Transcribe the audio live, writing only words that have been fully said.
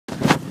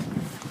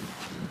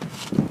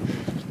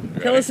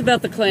Tell us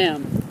about the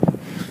clam.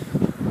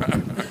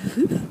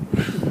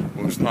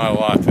 Well, there's not a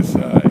lot to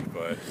say,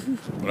 but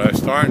what I was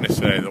starting to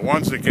say, the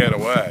ones that get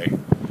away,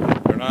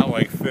 they're not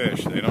like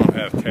fish. They don't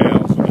have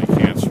tails and they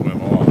can't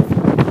swim off.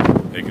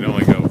 They can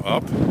only go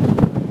up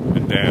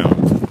and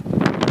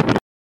down.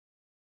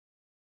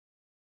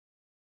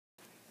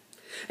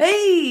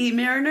 Hey,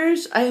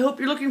 mariners! I hope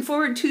you're looking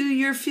forward to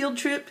your field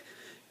trip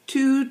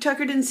to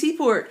Tuckerton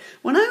Seaport.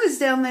 When I was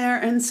down there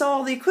and saw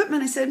all the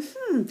equipment, I said,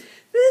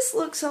 this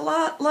looks a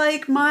lot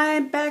like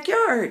my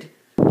backyard.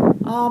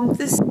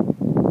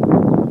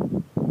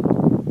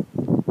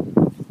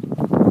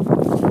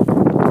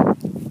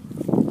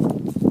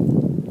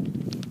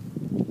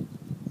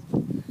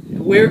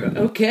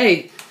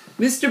 Okay,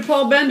 Mr.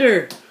 Paul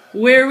Bender,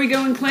 where are we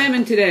going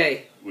clamming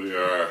today? We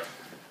are,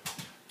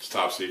 it's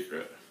top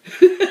secret.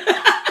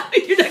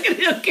 You're not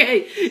gonna, okay.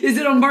 Is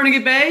it on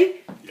Barnegat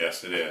Bay?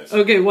 Yes, it is.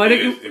 Okay, why don't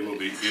you? It will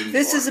be in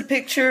This is a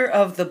picture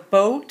of the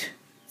boat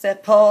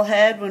that Paul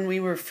had when we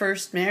were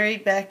first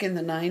married back in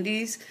the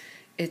 90s.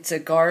 It's a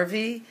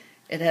Garvey.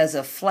 It has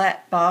a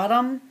flat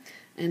bottom,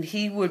 and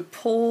he would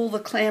pull the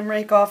clam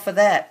rake off of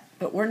that.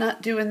 But we're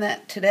not doing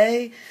that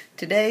today.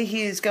 Today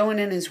he is going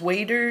in his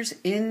waders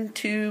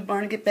into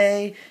Barnegat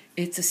Bay.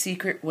 It's a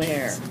secret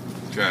where.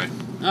 Okay.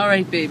 All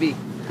right, baby.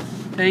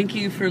 Thank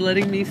you for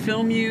letting me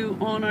film you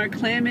on our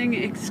clamming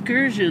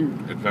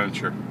excursion.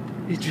 Adventure.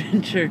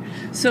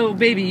 So,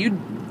 baby,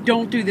 you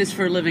don't do this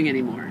for a living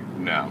anymore.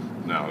 No.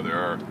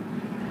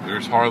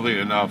 There's hardly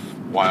enough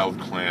wild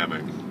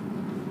clamming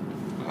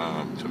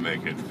to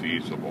make it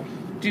feasible.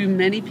 Do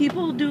many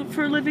people do it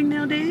for a living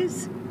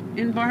nowadays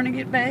in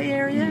Barnegat Bay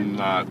area?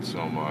 Not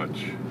so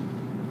much.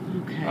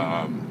 Okay.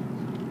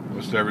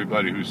 Most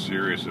everybody who's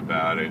serious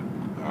about it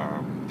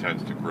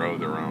tends to grow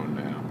their own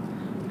now.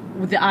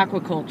 With the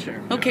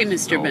aquaculture. Yes, Okay,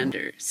 Mr.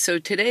 Bender. So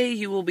today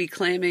you will be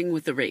clamming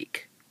with a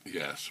rake.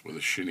 Yes, with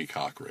a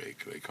shinnecock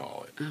rake, they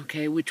call it.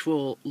 Okay, which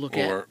we'll look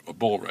at. Or a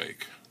bull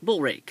rake.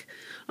 Bull rake.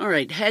 All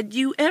right. Had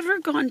you ever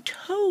gone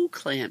tow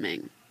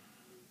clamming?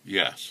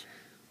 Yes.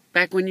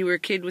 Back when you were a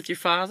kid with your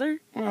father?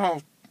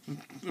 Well,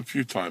 a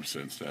few times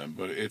since then,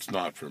 but it's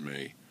not for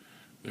me.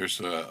 There's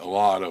a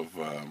lot of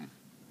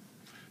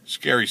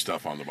scary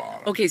stuff on the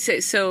bottom. Okay,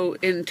 so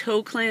in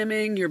tow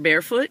clamming, you're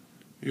barefoot?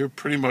 You're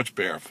pretty much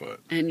barefoot.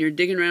 And you're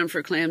digging around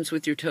for clams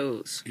with your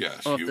toes?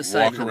 Yes, off you the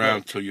side walk of the around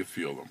boat. till you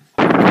feel them.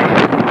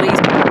 Okay.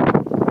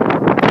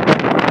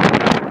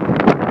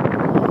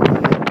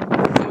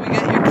 So we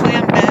got your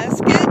clam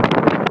basket,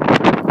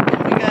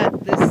 and we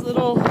got this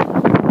little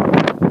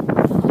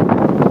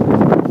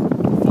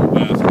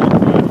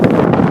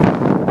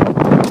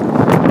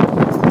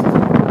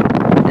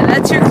and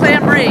that's your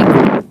clam rake.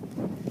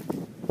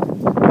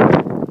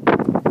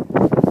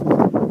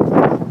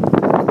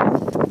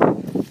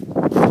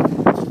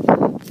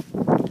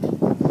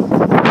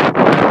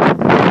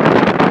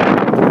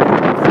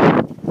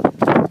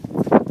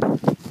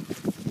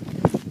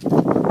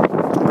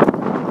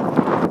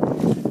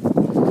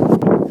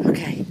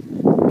 Okay,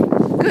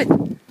 good.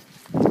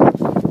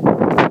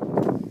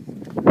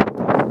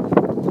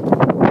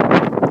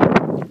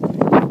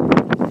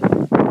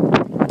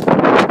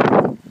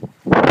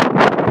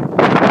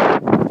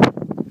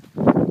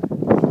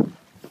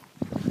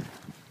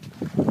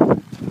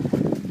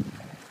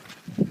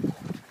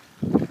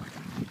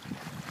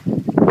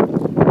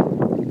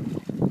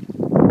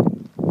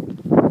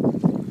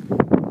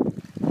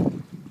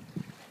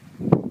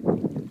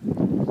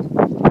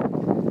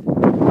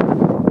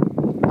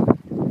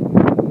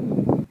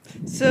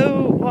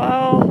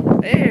 So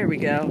there we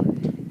go.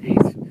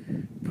 He's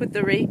put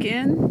the rake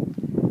in,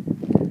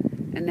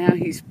 and now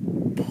he's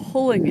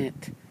pulling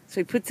it.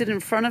 So he puts it in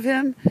front of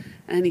him,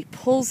 and he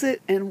pulls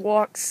it and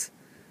walks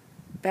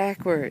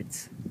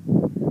backwards.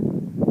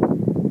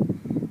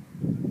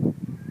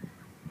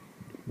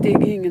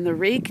 Digging, and the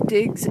rake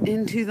digs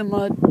into the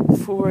mud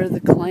for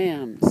the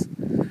clams.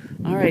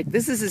 All right,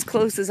 this is as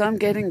close as I'm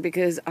getting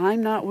because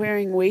I'm not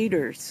wearing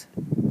waders.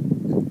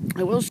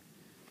 I will.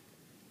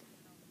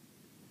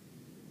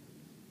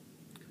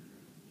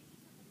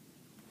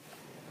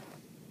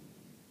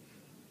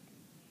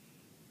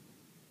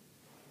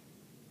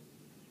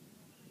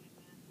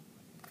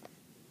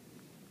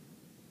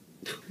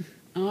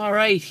 All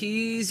right,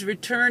 he's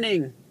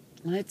returning.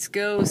 Let's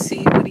go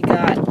see what he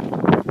got.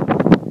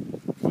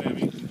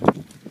 Clammy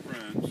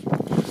friends.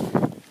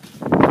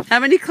 How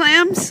many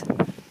clams?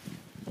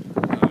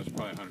 There's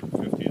probably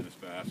 150 in this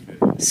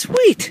basket.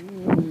 Sweet.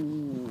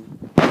 Ooh.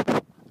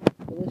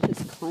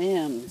 Delicious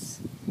clams.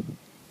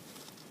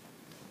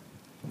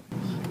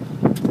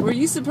 Were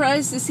you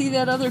surprised to see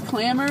that other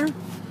clammer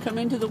come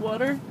into the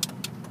water?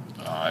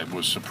 I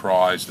was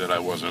surprised that I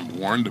wasn't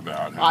warned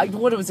about him.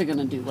 What was it going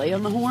to do? Lay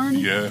on the horn?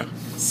 Yeah.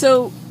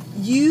 So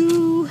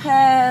you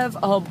have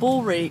a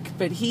bull rake,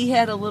 but he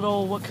had a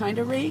little, what kind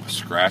of rake?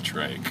 Scratch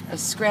rake. A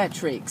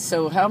scratch rake.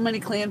 So how many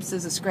clams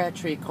does a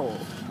scratch rake hold?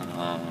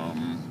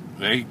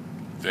 They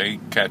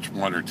catch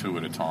one or two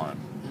at a time.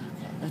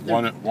 Okay.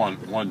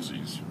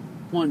 Onesies.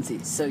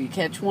 onesies. So you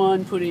catch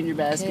one, put it in your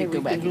basket,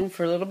 go back home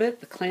for a little bit.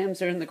 The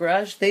clams are in the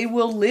garage. They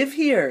will live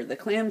here. The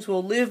clams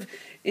will live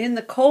in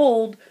the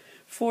cold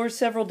for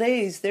several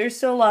days. They're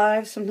still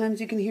alive.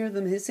 Sometimes you can hear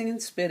them hissing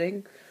and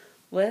spitting.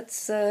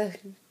 Let's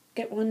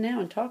get one now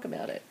and talk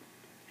about it.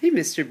 Hey,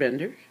 Mr.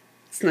 Bender.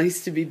 It's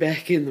nice to be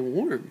back in the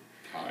warm.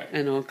 Hi.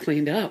 And all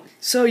cleaned up.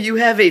 So you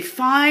have a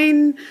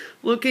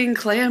fine-looking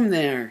clam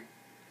there.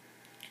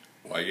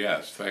 Why,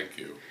 yes, thank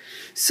you.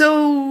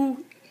 So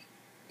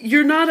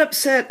you're not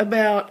upset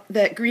about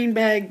that green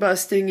bag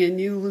busting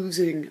and you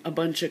losing a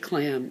bunch of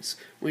clams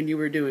when you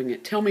were doing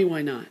it. Tell me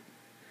why not.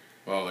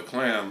 Well, the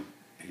clam,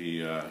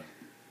 he,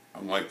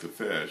 unlike the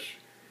fish,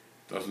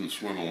 doesn't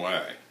swim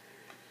away.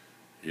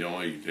 He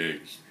only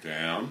digs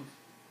down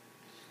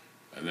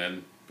and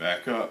then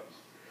back up,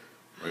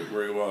 right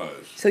where he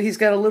was. So he's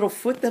got a little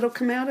foot that'll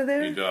come out of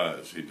there? He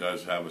does. He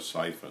does have a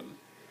siphon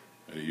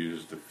that he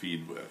uses to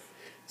feed with.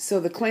 So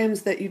the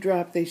clams that you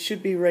drop, they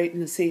should be right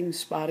in the same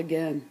spot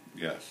again.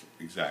 Yes,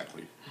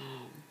 exactly.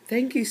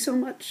 Thank you so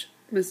much,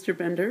 Mr.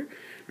 Bender,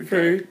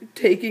 for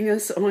taking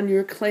us on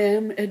your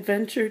clam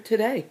adventure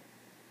today.